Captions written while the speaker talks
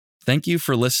Thank you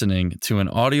for listening to an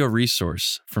audio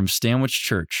resource from Stanwich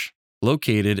Church,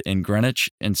 located in Greenwich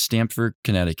and Stamford,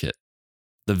 Connecticut.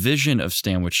 The vision of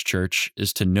Stanwich Church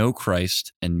is to know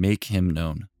Christ and make him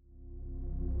known.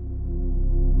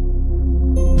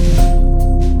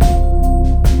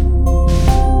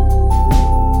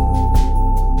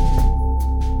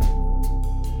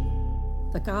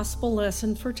 The gospel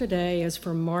lesson for today is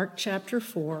from Mark chapter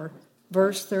 4,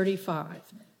 verse 35,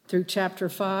 through chapter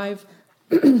 5,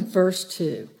 verse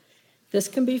 2. This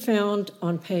can be found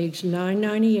on page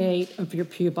 998 of your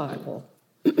Pew Bible.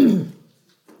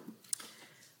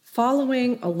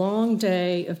 Following a long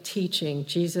day of teaching,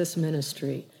 Jesus'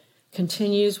 ministry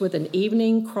continues with an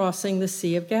evening crossing the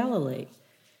Sea of Galilee.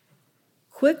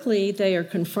 Quickly, they are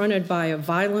confronted by a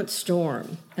violent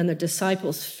storm, and the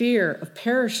disciples' fear of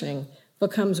perishing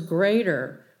becomes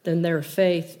greater than their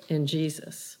faith in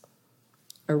Jesus.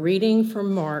 A reading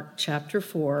from Mark chapter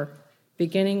 4,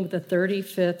 beginning with the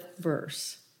 35th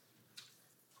verse.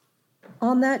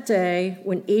 On that day,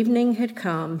 when evening had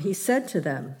come, he said to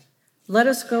them, "Let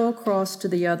us go across to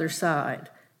the other side."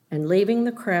 And leaving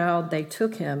the crowd, they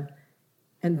took him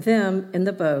and them in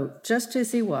the boat, just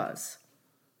as he was.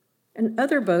 And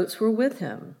other boats were with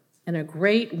him, and a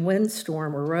great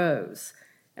windstorm arose,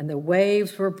 and the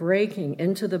waves were breaking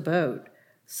into the boat,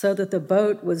 so that the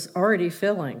boat was already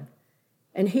filling.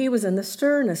 And he was in the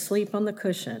stern, asleep on the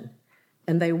cushion.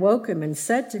 And they woke him and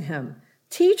said to him,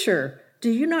 "Teacher,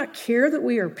 do you not care that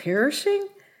we are perishing?"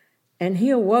 And he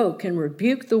awoke and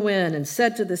rebuked the wind and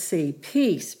said to the sea,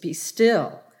 "Peace, be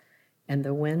still." And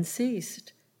the wind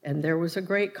ceased, and there was a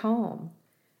great calm.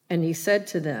 And he said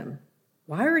to them,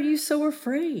 "Why are you so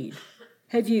afraid?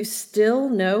 Have you still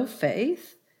no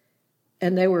faith?"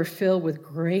 And they were filled with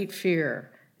great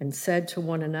fear and said to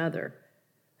one another,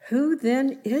 "Who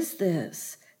then is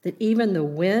this, that even the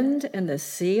wind and the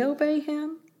sea obey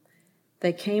him?"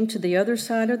 They came to the other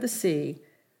side of the sea,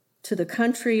 to the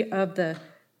country of the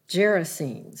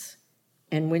Gerasenes.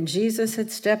 And when Jesus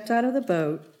had stepped out of the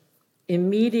boat,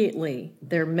 immediately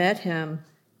there met him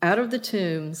out of the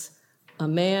tombs a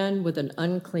man with an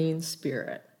unclean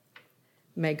spirit.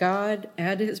 May God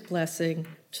add his blessing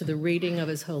to the reading of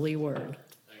his holy word.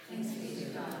 Thanks be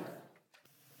to God.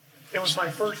 It was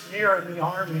my first year in the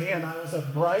Army, and I was a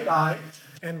bright-eyed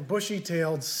and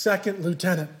bushy-tailed second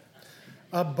lieutenant,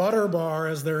 a butter bar,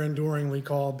 as they're enduringly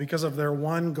called, because of their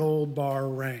one gold bar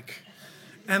rank.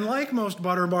 And like most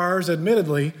butter bars,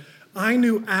 admittedly, I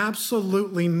knew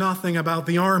absolutely nothing about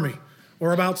the Army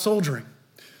or about soldiering.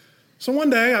 So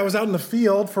one day, I was out in the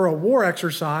field for a war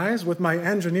exercise with my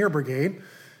engineer brigade,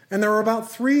 and there were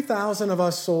about 3,000 of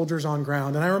us soldiers on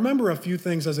ground, and I remember a few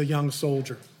things as a young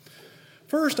soldier.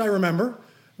 First, I remember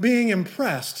being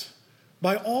impressed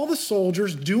by all the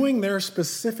soldiers doing their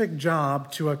specific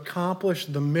job to accomplish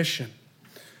the mission.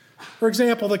 For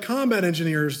example, the combat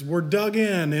engineers were dug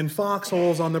in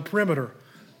foxholes on the perimeter,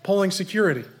 pulling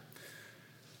security.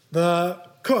 The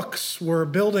cooks were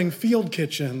building field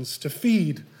kitchens to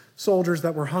feed soldiers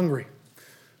that were hungry.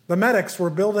 The medics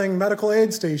were building medical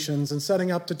aid stations and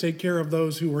setting up to take care of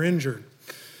those who were injured.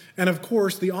 And of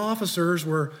course, the officers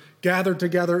were gathered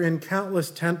together in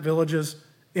countless tent villages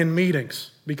in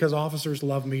meetings, because officers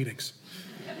love meetings.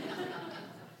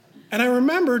 And I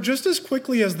remember just as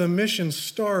quickly as the mission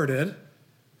started,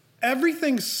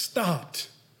 everything stopped.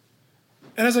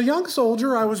 And as a young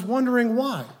soldier, I was wondering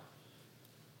why.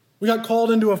 We got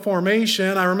called into a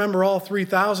formation. I remember all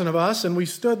 3,000 of us, and we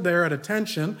stood there at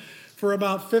attention. For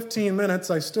about 15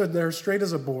 minutes, I stood there straight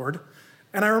as a board.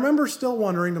 And I remember still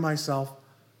wondering to myself,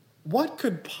 what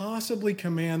could possibly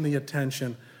command the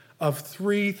attention of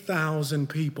 3,000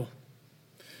 people?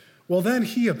 Well, then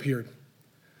he appeared,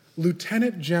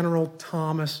 Lieutenant General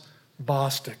Thomas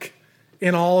Bostick,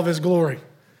 in all of his glory,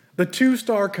 the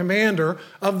 2-star commander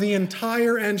of the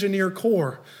entire Engineer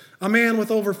Corps, a man with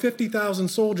over 50,000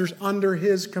 soldiers under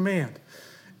his command.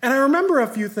 And I remember a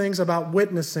few things about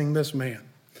witnessing this man.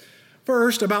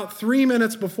 First, about 3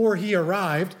 minutes before he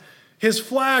arrived, his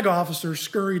flag officer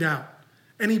scurried out,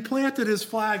 and he planted his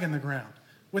flag in the ground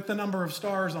with the number of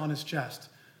stars on his chest.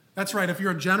 That's right, if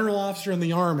you're a general officer in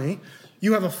the Army,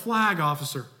 you have a flag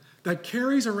officer that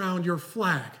carries around your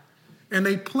flag, and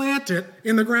they plant it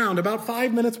in the ground about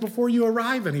 5 minutes before you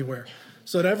arrive anywhere,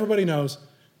 so that everybody knows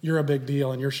you're a big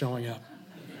deal and you're showing up.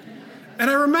 And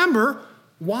I remember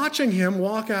watching him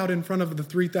walk out in front of the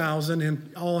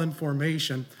 3,000 all in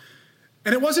formation,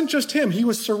 and it wasn't just him. He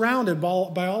was surrounded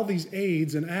by all these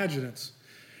aides and adjutants.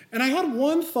 And I had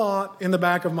one thought in the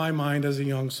back of my mind as a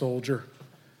young soldier.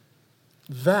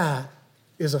 That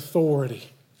is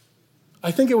authority.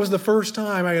 I think it was the first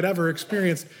time I had ever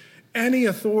experienced any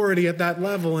authority at that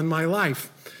level in my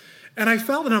life. And I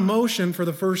felt an emotion for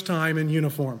the first time in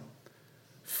uniform.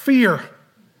 Fear.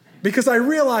 Because I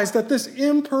realized that this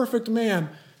imperfect man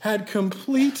had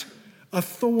complete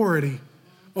authority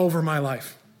over my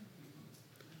life.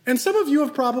 And some of you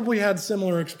have probably had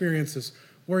similar experiences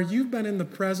where you've been in the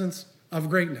presence of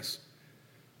greatness,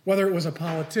 whether it was a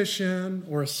politician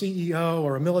or a CEO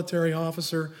or a military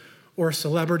officer or a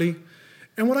celebrity.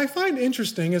 And what I find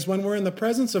interesting is when we're in the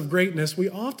presence of greatness, we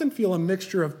often feel a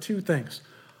mixture of two things.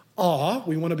 Awe,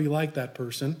 we want to be like that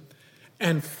person,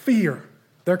 and fear.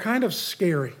 They're kind of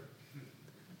scary.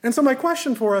 And so my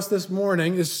question for us this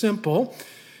morning is simple.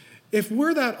 If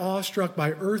we're that awestruck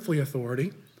by earthly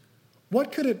authority,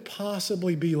 what could it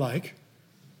possibly be like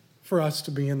for us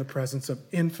to be in the presence of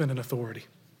infinite authority?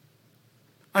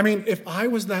 I mean, if I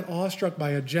was that awestruck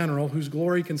by a general whose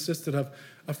glory consisted of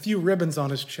a few ribbons on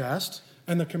his chest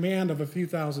and the command of a few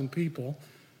thousand people,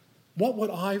 what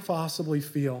would I possibly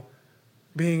feel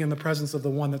being in the presence of the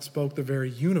one that spoke the very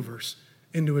universe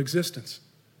into existence?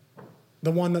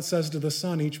 The one that says to the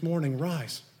sun each morning,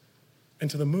 rise, and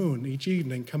to the moon each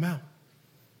evening, come out.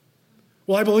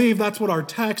 Well, I believe that's what our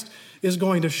text is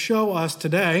going to show us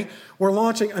today. We're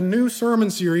launching a new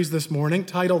sermon series this morning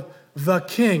titled The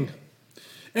King.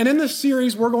 And in this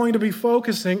series, we're going to be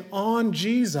focusing on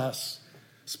Jesus,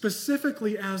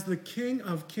 specifically as the King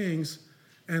of Kings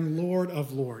and Lord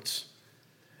of Lords.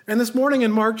 And this morning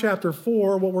in Mark chapter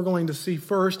 4, what we're going to see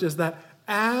first is that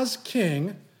as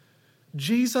King,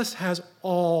 Jesus has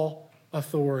all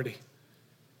authority,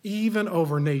 even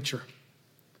over nature.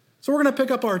 So we're going to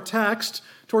pick up our text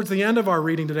towards the end of our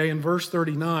reading today in verse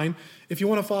 39. If you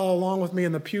want to follow along with me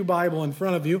in the Pew Bible in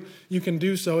front of you, you can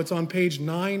do so. It's on page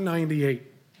 998.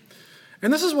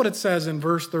 And this is what it says in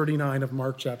verse 39 of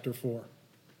Mark chapter 4.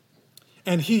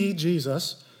 And he,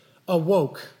 Jesus,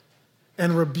 awoke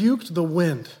and rebuked the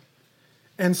wind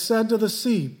and said to the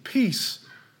sea, peace,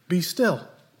 be still.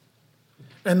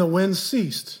 And the wind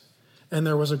ceased, and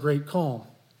there was a great calm.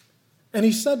 And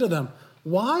he said to them,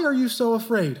 why are you so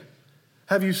afraid?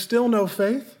 Have you still no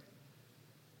faith?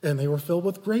 And they were filled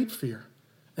with great fear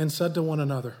and said to one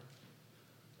another,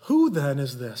 who then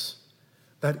is this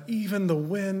that even the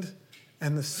wind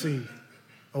and the sea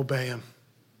obey him?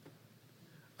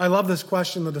 I love this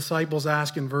question the disciples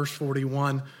ask in verse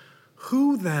 41.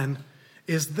 Who then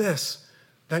is this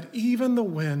that even the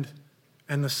wind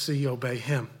and the sea obey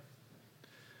him?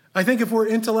 I think if we're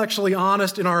intellectually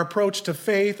honest in our approach to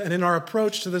faith and in our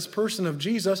approach to this person of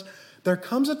Jesus, there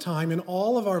comes a time in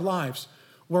all of our lives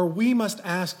where we must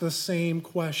ask the same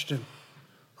question.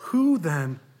 Who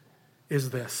then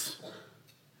is this?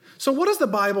 So what does the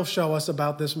Bible show us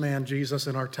about this man, Jesus,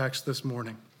 in our text this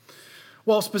morning?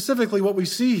 Well, specifically what we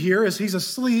see here is he's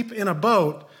asleep in a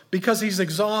boat because he's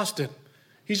exhausted.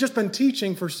 He's just been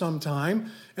teaching for some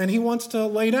time, and he wants to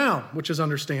lay down, which is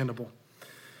understandable.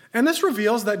 And this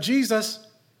reveals that Jesus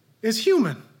is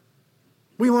human.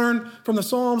 We learn from the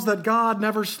Psalms that God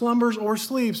never slumbers or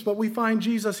sleeps, but we find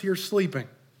Jesus here sleeping.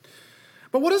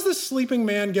 But what does this sleeping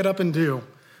man get up and do?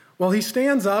 Well, he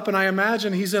stands up, and I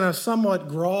imagine he's in a somewhat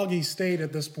groggy state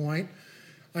at this point.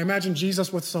 I imagine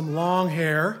Jesus with some long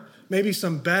hair, maybe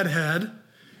some bedhead.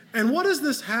 And what does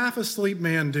this half-asleep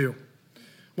man do?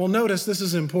 Well, notice this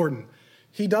is important.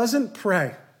 He doesn't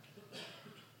pray.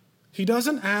 He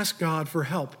doesn't ask God for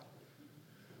help.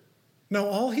 No,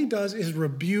 all he does is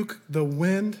rebuke the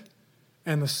wind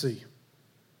and the sea.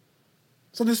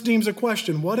 So this deems a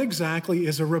question. What exactly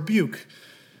is a rebuke?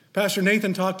 Pastor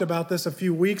Nathan talked about this a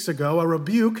few weeks ago. A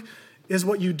rebuke is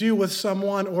what you do with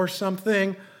someone or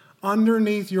something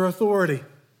underneath your authority.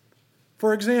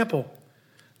 For example,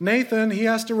 Nathan, he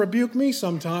has to rebuke me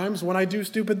sometimes when I do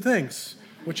stupid things,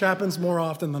 which happens more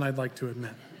often than I'd like to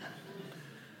admit.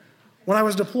 When I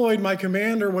was deployed, my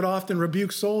commander would often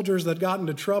rebuke soldiers that got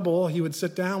into trouble. He would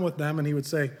sit down with them and he would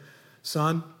say,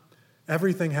 son,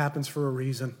 everything happens for a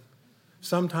reason.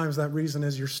 Sometimes that reason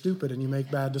is you're stupid and you make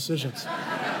bad decisions.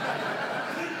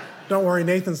 Don't worry,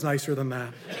 Nathan's nicer than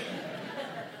that.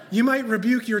 You might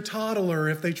rebuke your toddler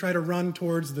if they try to run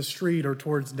towards the street or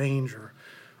towards danger,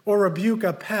 or rebuke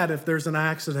a pet if there's an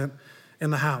accident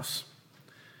in the house.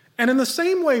 And in the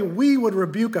same way we would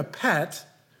rebuke a pet,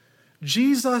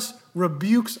 Jesus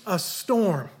rebukes a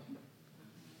storm.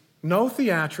 No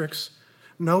theatrics,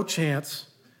 no chance.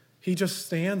 He just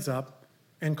stands up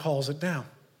and calls it down.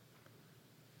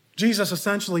 Jesus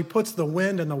essentially puts the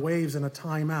wind and the waves in a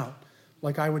timeout,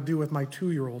 like I would do with my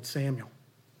 2-year-old Samuel.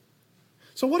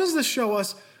 So what does this show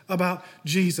us about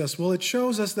Jesus? Well, it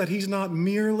shows us that he's not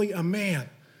merely a man,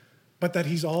 but that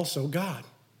he's also God.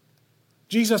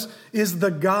 Jesus is the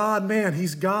God-man.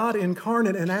 He's God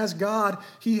incarnate, and as God,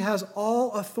 he has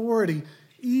all authority,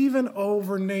 even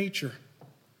over nature.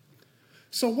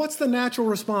 So what's the natural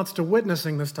response to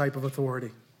witnessing this type of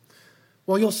authority?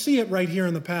 Well, you'll see it right here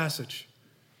in the passage.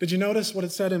 Did you notice what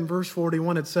it said in verse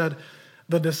 41? It said,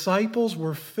 the disciples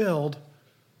were filled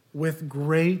with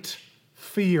great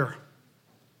fear.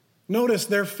 Notice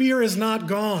their fear is not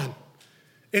gone.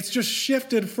 It's just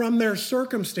shifted from their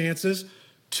circumstances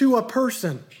to a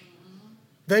person.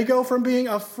 They go from being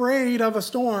afraid of a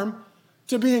storm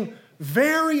to being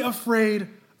very afraid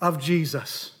of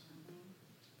Jesus.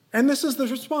 And this is the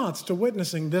response to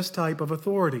witnessing this type of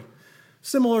authority,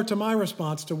 similar to my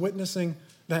response to witnessing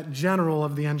that general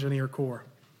of the Engineer Corps.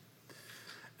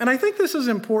 And I think this is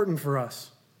important for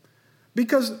us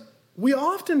because we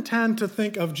often tend to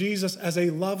think of Jesus as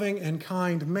a loving and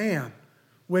kind man,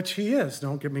 which he is,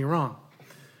 don't get me wrong.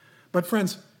 But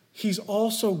friends, he's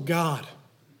also God,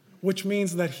 which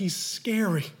means that he's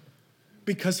scary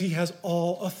because he has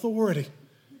all authority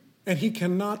and he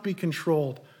cannot be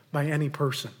controlled by any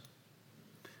person.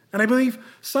 And I believe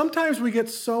sometimes we get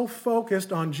so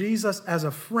focused on Jesus as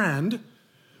a friend,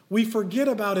 we forget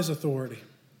about his authority.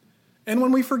 And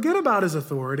when we forget about his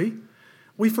authority,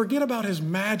 we forget about his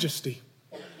majesty.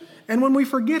 And when we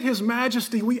forget his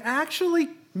majesty, we actually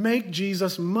make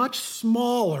Jesus much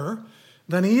smaller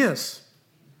than he is.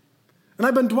 And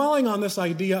I've been dwelling on this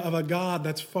idea of a God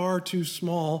that's far too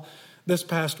small this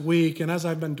past week. And as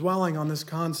I've been dwelling on this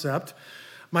concept,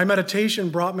 my meditation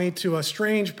brought me to a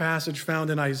strange passage found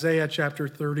in Isaiah chapter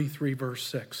 33, verse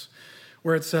 6,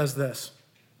 where it says this,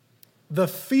 the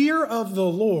fear of the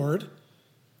Lord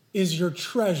is your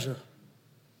treasure.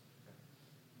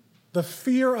 The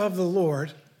fear of the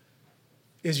Lord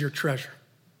is your treasure.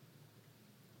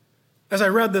 As I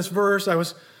read this verse, I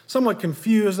was somewhat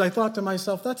confused. I thought to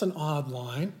myself, that's an odd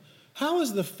line. How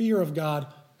is the fear of God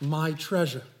my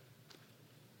treasure?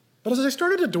 But as I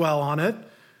started to dwell on it,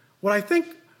 what I think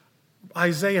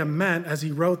Isaiah meant as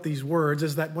he wrote these words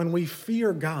is that when we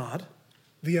fear God,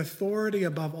 the authority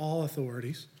above all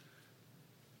authorities,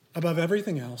 above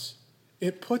everything else,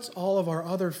 it puts all of our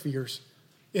other fears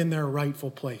in their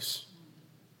rightful place.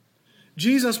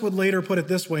 Jesus would later put it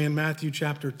this way in Matthew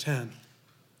chapter 10.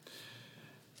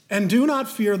 And do not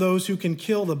fear those who can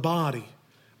kill the body,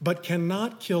 but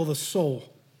cannot kill the soul.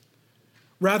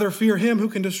 Rather fear him who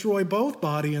can destroy both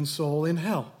body and soul in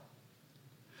hell.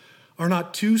 Are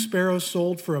not 2 sparrows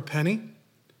sold for a penny?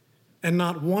 And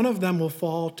not one of them will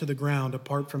fall to the ground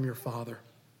apart from your Father.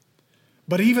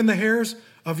 But even the hairs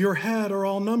of your head are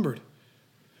all numbered.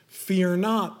 Fear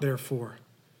not, therefore.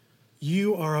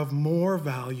 You are of more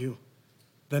value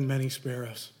than many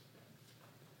sparrows.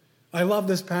 I love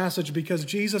this passage because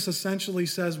Jesus essentially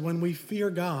says when we fear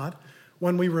God,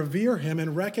 when we revere him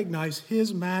and recognize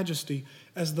his majesty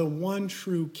as the one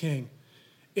true king,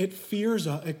 it frees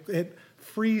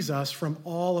us from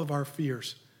all of our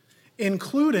fears,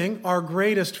 including our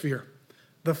greatest fear,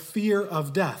 the fear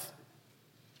of death.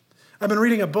 I've been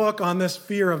reading a book on this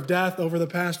fear of death over the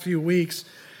past few weeks.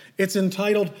 It's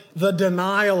entitled The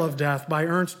Denial of Death by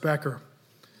Ernst Becker.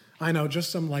 I know, just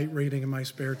some light reading in my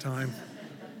spare time.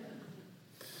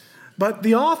 But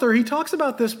the author, he talks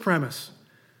about this premise,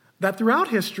 that throughout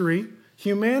history,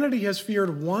 humanity has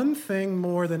feared one thing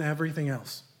more than everything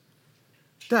else: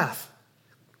 death.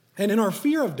 And in our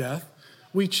fear of death,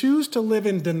 we choose to live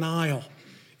in denial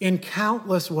in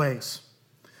countless ways.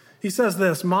 He says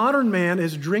this, modern man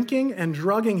is drinking and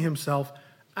drugging himself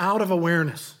out of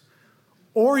awareness,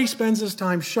 or he spends his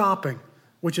time shopping,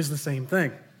 which is the same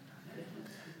thing.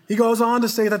 He goes on to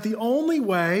say that the only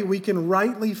way we can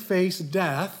rightly face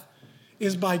death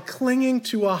is by clinging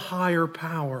to a higher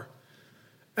power.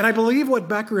 And I believe what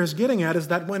Becker is getting at is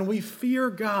that when we fear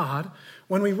God,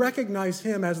 when we recognize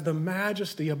him as the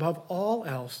majesty above all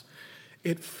else,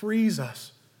 it frees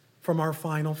us from our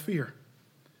final fear,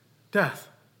 death.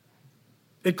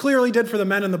 It clearly did for the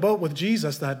men in the boat with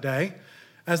Jesus that day,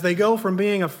 as they go from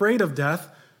being afraid of death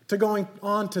to going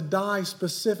on to die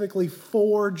specifically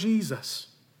for Jesus.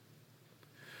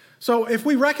 So if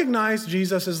we recognize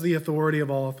Jesus as the authority of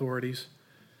all authorities,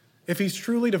 if he's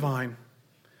truly divine,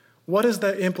 what is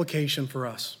the implication for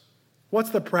us? What's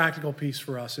the practical piece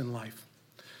for us in life?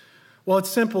 Well,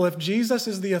 it's simple. If Jesus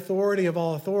is the authority of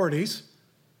all authorities,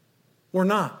 we're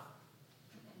not.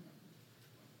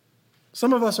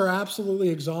 Some of us are absolutely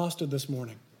exhausted this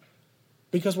morning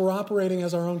because we're operating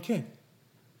as our own king.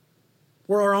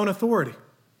 We're our own authority.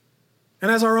 And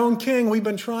as our own king, we've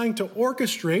been trying to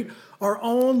orchestrate our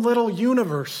own little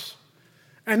universe.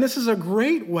 And this is a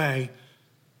great way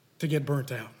to get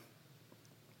burnt out.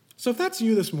 So if that's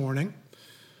you this morning,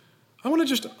 I want to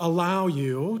just allow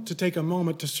you to take a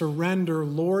moment to surrender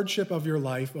lordship of your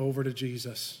life over to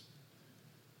Jesus.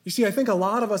 You see, I think a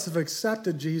lot of us have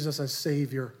accepted Jesus as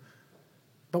Savior,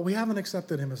 but we haven't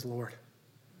accepted him as Lord.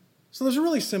 So there's a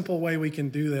really simple way we can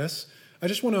do this. I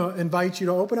just want to invite you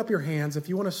to open up your hands if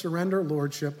you want to surrender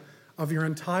lordship of your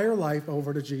entire life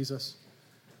over to Jesus.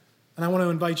 And I want to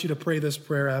invite you to pray this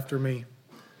prayer after me.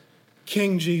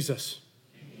 King Jesus,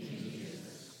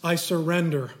 I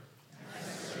surrender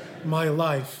my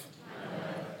life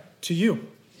to you.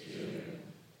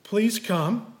 Please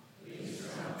come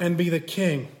and be the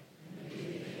King.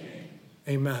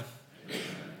 Amen.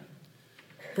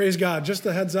 Praise God. Just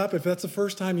a heads up, if that's the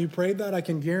first time you prayed that, I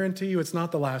can guarantee you it's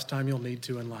not the last time you'll need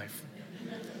to in life.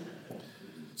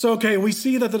 So, okay, we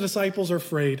see that the disciples are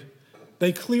afraid.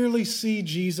 They clearly see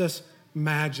Jesus'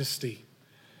 majesty.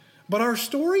 But our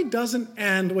story doesn't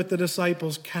end with the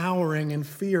disciples cowering in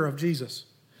fear of Jesus.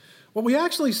 What we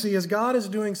actually see is God is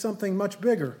doing something much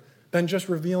bigger than just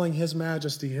revealing his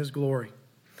majesty, his glory.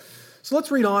 So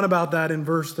let's read on about that in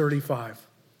verse 35.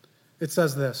 It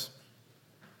says this: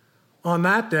 On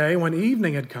that day, when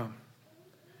evening had come,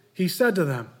 he said to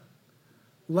them,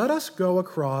 "Let us go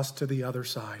across to the other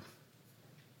side."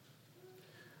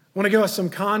 I want to give us some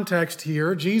context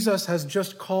here. Jesus has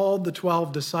just called the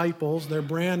 12 disciples. They're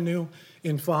brand new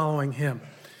in following him.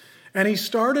 And he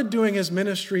started doing his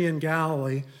ministry in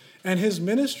Galilee, and his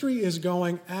ministry is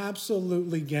going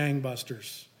absolutely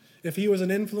gangbusters. If he was an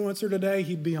influencer today,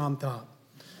 he'd be on top.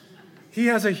 He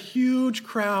has a huge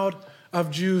crowd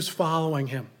of Jews following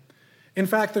him. In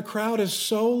fact, the crowd is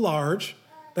so large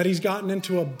that he's gotten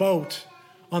into a boat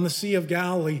on the Sea of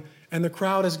Galilee, and the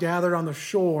crowd is gathered on the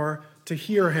shore to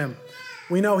hear him.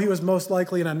 We know he was most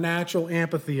likely in a natural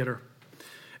amphitheater.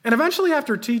 And eventually,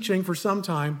 after teaching for some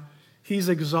time, he's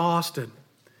exhausted.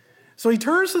 So he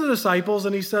turns to the disciples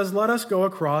and he says, "Let us go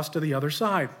across to the other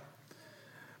side."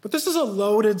 But this is a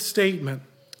loaded statement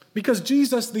because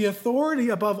Jesus, the authority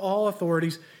above all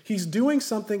authorities, he's doing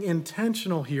something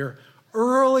intentional here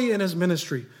early in his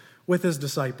ministry with his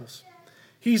disciples.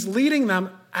 He's leading them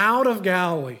out of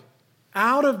Galilee,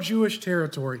 out of Jewish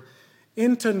territory,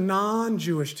 into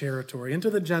non-Jewish territory, into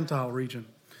the Gentile region.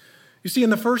 You see, in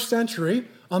the first century,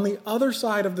 on the other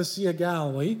side of the Sea of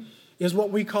Galilee is what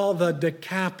we call the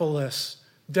Decapolis.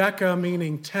 Deca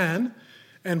meaning 10,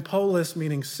 and polis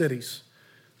meaning cities.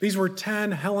 These were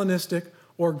 10 Hellenistic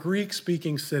or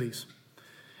Greek-speaking cities.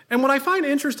 And what I find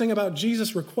interesting about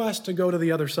Jesus' request to go to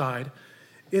the other side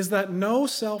is that no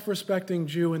self-respecting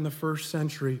Jew in the first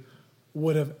century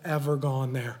would have ever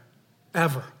gone there,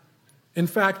 ever. In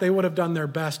fact, they would have done their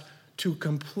best to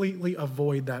completely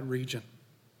avoid that region.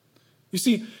 You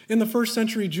see, in the first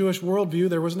century Jewish worldview,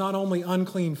 there was not only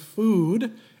unclean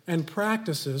food and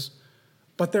practices,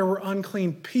 but there were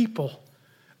unclean people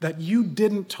that you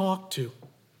didn't talk to.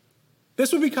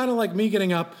 This would be kind of like me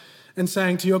getting up and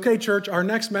saying to you, "Okay, church, our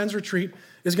next men's retreat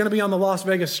is going to be on the Las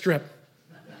Vegas Strip."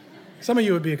 Some of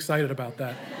you would be excited about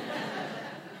that.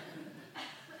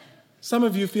 Some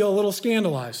of you feel a little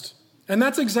scandalized. And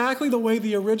that's exactly the way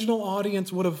the original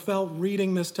audience would have felt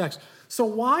reading this text. So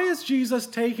why is Jesus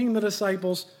taking the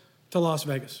disciples to Las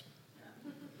Vegas?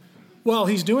 Well,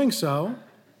 he's doing so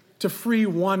to free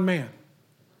one man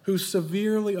who's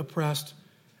severely oppressed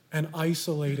and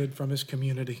isolated from his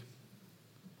community.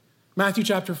 Matthew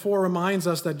chapter 4 reminds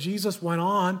us that Jesus went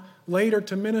on later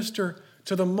to minister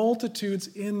to the multitudes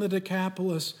in the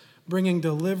Decapolis, bringing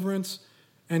deliverance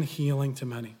and healing to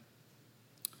many.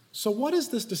 So what does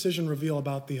this decision reveal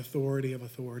about the authority of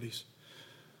authorities?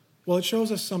 Well, it shows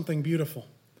us something beautiful,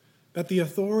 that the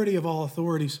authority of all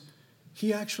authorities,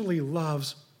 he actually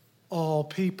loves all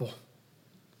people.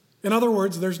 In other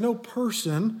words, there's no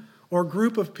person or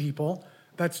group of people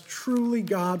that's truly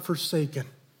God-forsaken.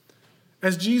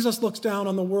 As Jesus looks down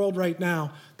on the world right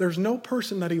now, there's no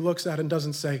person that he looks at and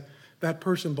doesn't say, "That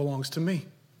person belongs to me."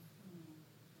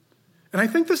 And I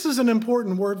think this is an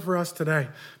important word for us today,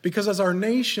 because as our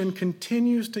nation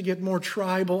continues to get more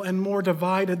tribal and more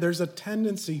divided, there's a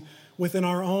tendency within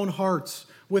our own hearts,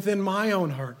 within my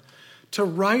own heart, to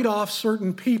write off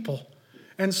certain people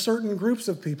and certain groups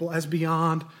of people as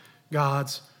beyond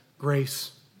God's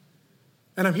grace.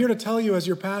 And I'm here to tell you as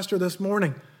your pastor this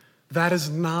morning, that is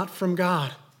not from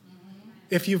God.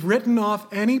 If you've written off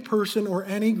any person or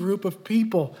any group of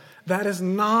people, that is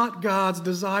not God's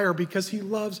desire, because he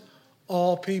loves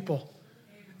all people,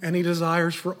 and he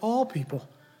desires for all people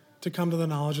to come to the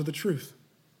knowledge of the truth.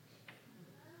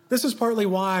 This is partly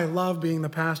why I love being the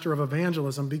pastor of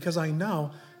evangelism, because I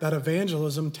know that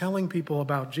evangelism, telling people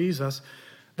about Jesus,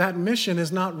 that mission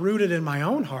is not rooted in my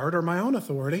own heart or my own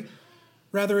authority.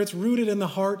 Rather, it's rooted in the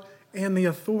heart and the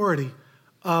authority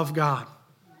of God.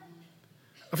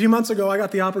 A few months ago, I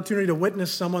got the opportunity to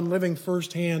witness someone living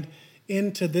firsthand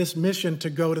into this mission to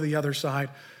go to the other side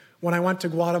when I went to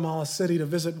Guatemala City to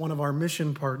visit one of our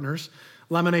mission partners,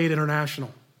 Lemonade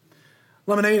International.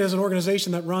 Lemonade is an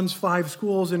organization that runs 5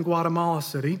 schools in Guatemala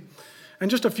City. And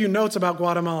just a few notes about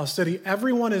Guatemala City.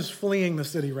 Everyone is fleeing the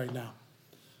city right now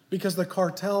because the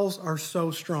cartels are so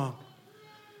strong.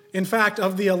 In fact,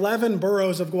 of the 11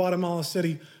 boroughs of Guatemala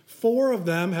City, 4 of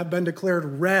them have been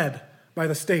declared red by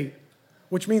the state,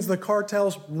 which means the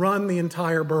cartels run the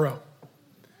entire borough.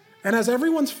 And as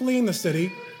everyone's fleeing the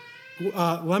city,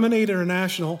 Lemonade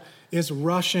International is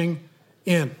rushing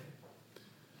in.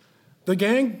 The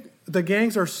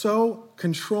gangs are so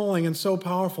controlling and so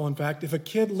powerful, in fact, if a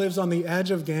kid lives on the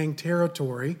edge of gang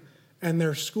territory and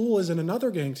their school is in another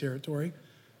gang territory,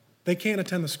 they can't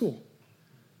attend the school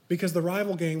because the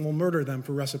rival gang will murder them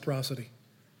for reciprocity.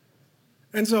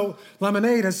 And so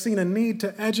Lemonade has seen a need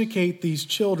to educate these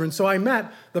children. So I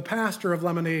met the pastor of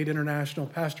Lemonade International,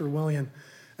 Pastor William,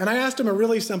 and I asked him a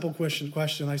really simple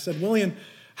question. I said, William,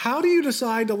 how do you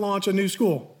decide to launch a new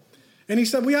school? And he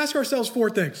said, we ask ourselves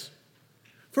 4 things.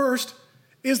 First,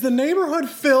 is the neighborhood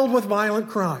filled with violent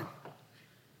crime?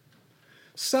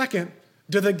 Second,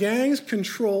 do the gangs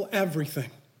control everything?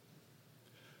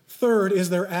 Third, is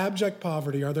there abject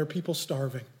poverty? Are there people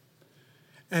starving?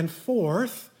 And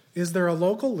fourth, is there a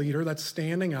local leader that's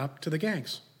standing up to the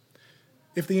gangs?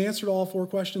 If the answer to all 4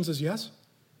 questions is yes,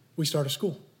 we start a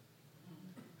school.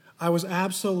 I was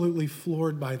absolutely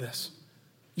floored by this.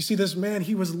 You see, this man,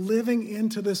 he was living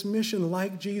into this mission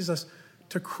like Jesus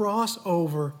to cross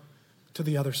over to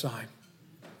the other side.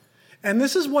 And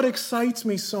this is what excites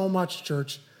me so much,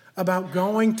 church, about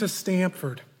going to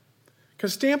Stanford.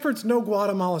 Because Stanford's no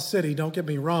Guatemala City, don't get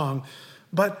me wrong,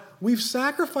 but we've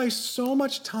sacrificed so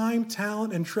much time,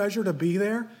 talent, and treasure to be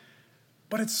there,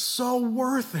 but it's so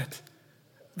worth it.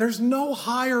 There's no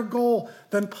higher goal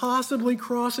than possibly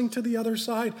crossing to the other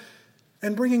side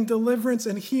and bringing deliverance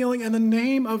and healing in the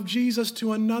name of Jesus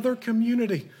to another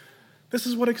community. This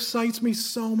is what excites me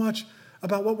so much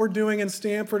about what we're doing in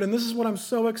Stanford, and this is what I'm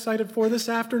so excited for this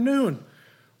afternoon.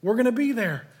 We're going to be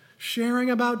there sharing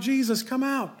about Jesus. Come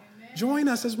out. Amen. Join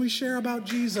us as we share about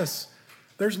Jesus.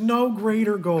 There's no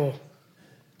greater goal.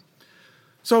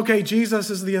 So, okay, Jesus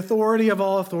is the authority of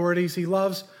all authorities. He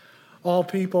loves all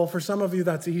people. For some of you,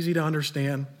 that's easy to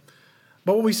understand.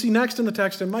 But what we see next in the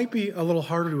text, it might be a little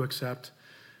harder to accept.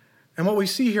 And what we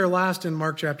see here last in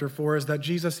Mark chapter 4 is that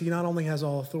Jesus, he not only has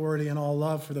all authority and all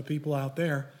love for the people out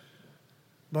there,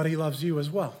 but he loves you as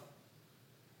well.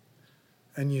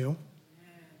 And you,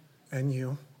 and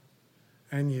you,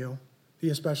 and you. He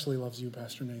especially loves you,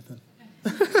 Pastor Nathan.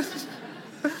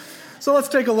 So let's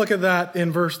take a look at that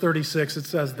in verse 36. It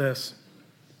says this,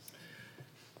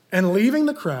 and leaving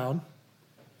the crowd,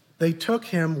 they took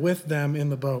him with them in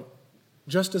the boat,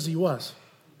 just as he was.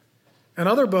 And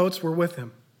other boats were with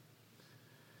him.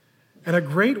 And a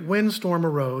great windstorm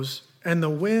arose, and the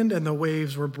wind and the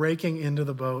waves were breaking into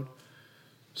the boat,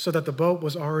 so that the boat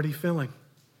was already filling.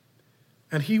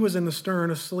 And he was in the stern,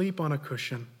 asleep on a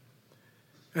cushion.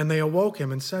 And they awoke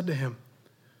him and said to him,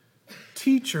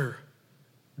 Teacher,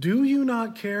 do you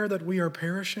not care that we are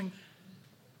perishing?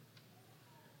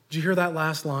 Did you hear that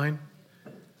last line?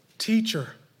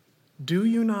 Teacher, do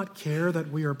you not care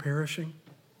that we are perishing?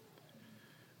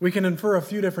 We can infer a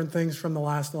few different things from the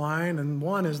last line, and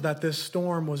one is that this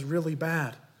storm was really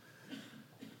bad.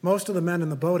 Most of the men in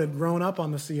the boat had grown up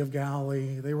on the Sea of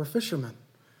Galilee. They were fishermen.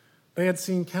 They had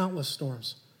seen countless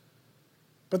storms.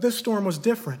 But this storm was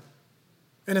different.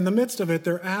 And in the midst of it,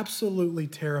 they're absolutely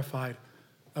terrified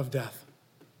of death.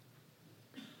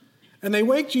 And they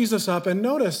wake Jesus up, and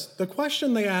notice the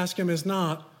question they ask him is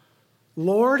not,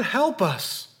 Lord, help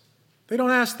us. They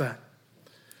don't ask that.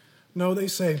 No, they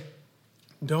say,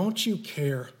 don't you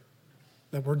care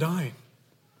that we're dying?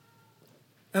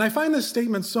 And I find this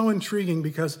statement so intriguing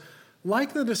because,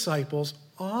 like the disciples,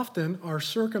 often our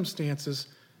circumstances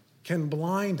can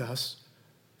blind us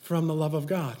from the love of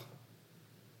God.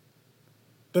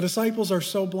 The disciples are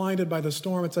so blinded by the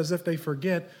storm, it's as if they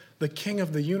forget the King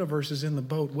of the universe is in the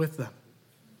boat with them.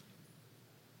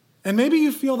 And maybe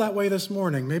you feel that way this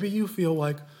morning. Maybe you feel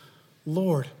like,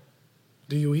 Lord,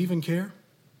 do you even care?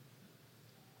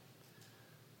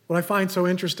 What I find so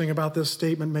interesting about this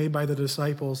statement made by the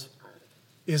disciples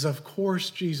is, of course,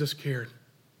 Jesus cared.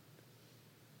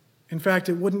 In fact,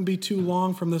 it wouldn't be too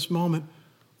long from this moment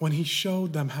when he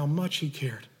showed them how much he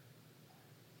cared.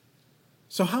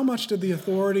 So how much did the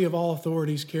authority of all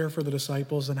authorities care for the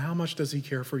disciples, and how much does he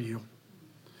care for you?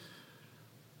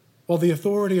 Well, the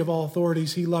authority of all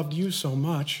authorities, he loved you so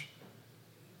much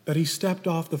that he stepped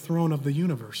off the throne of the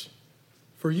universe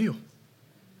for you.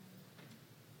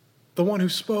 The one who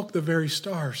spoke the very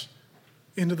stars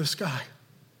into the sky.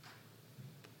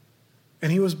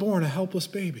 And he was born a helpless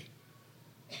baby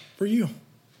for you.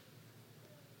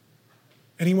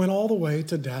 And he went all the way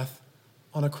to death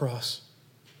on a cross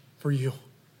for you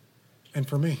and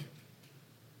for me.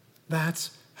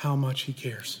 That's how much he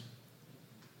cares.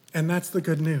 And that's the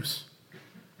good news.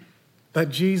 That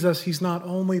Jesus, he's not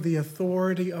only the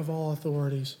authority of all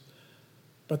authorities,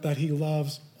 but that he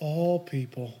loves all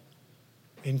people,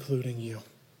 including you.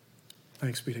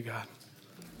 Thanks be to God.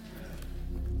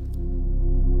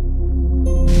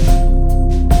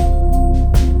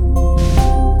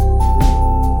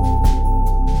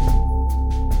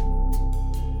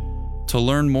 To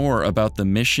learn more about the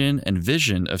mission and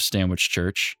vision of Stanwich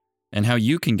Church and how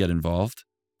you can get involved,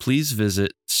 please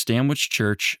visit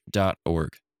stanwichchurch.org.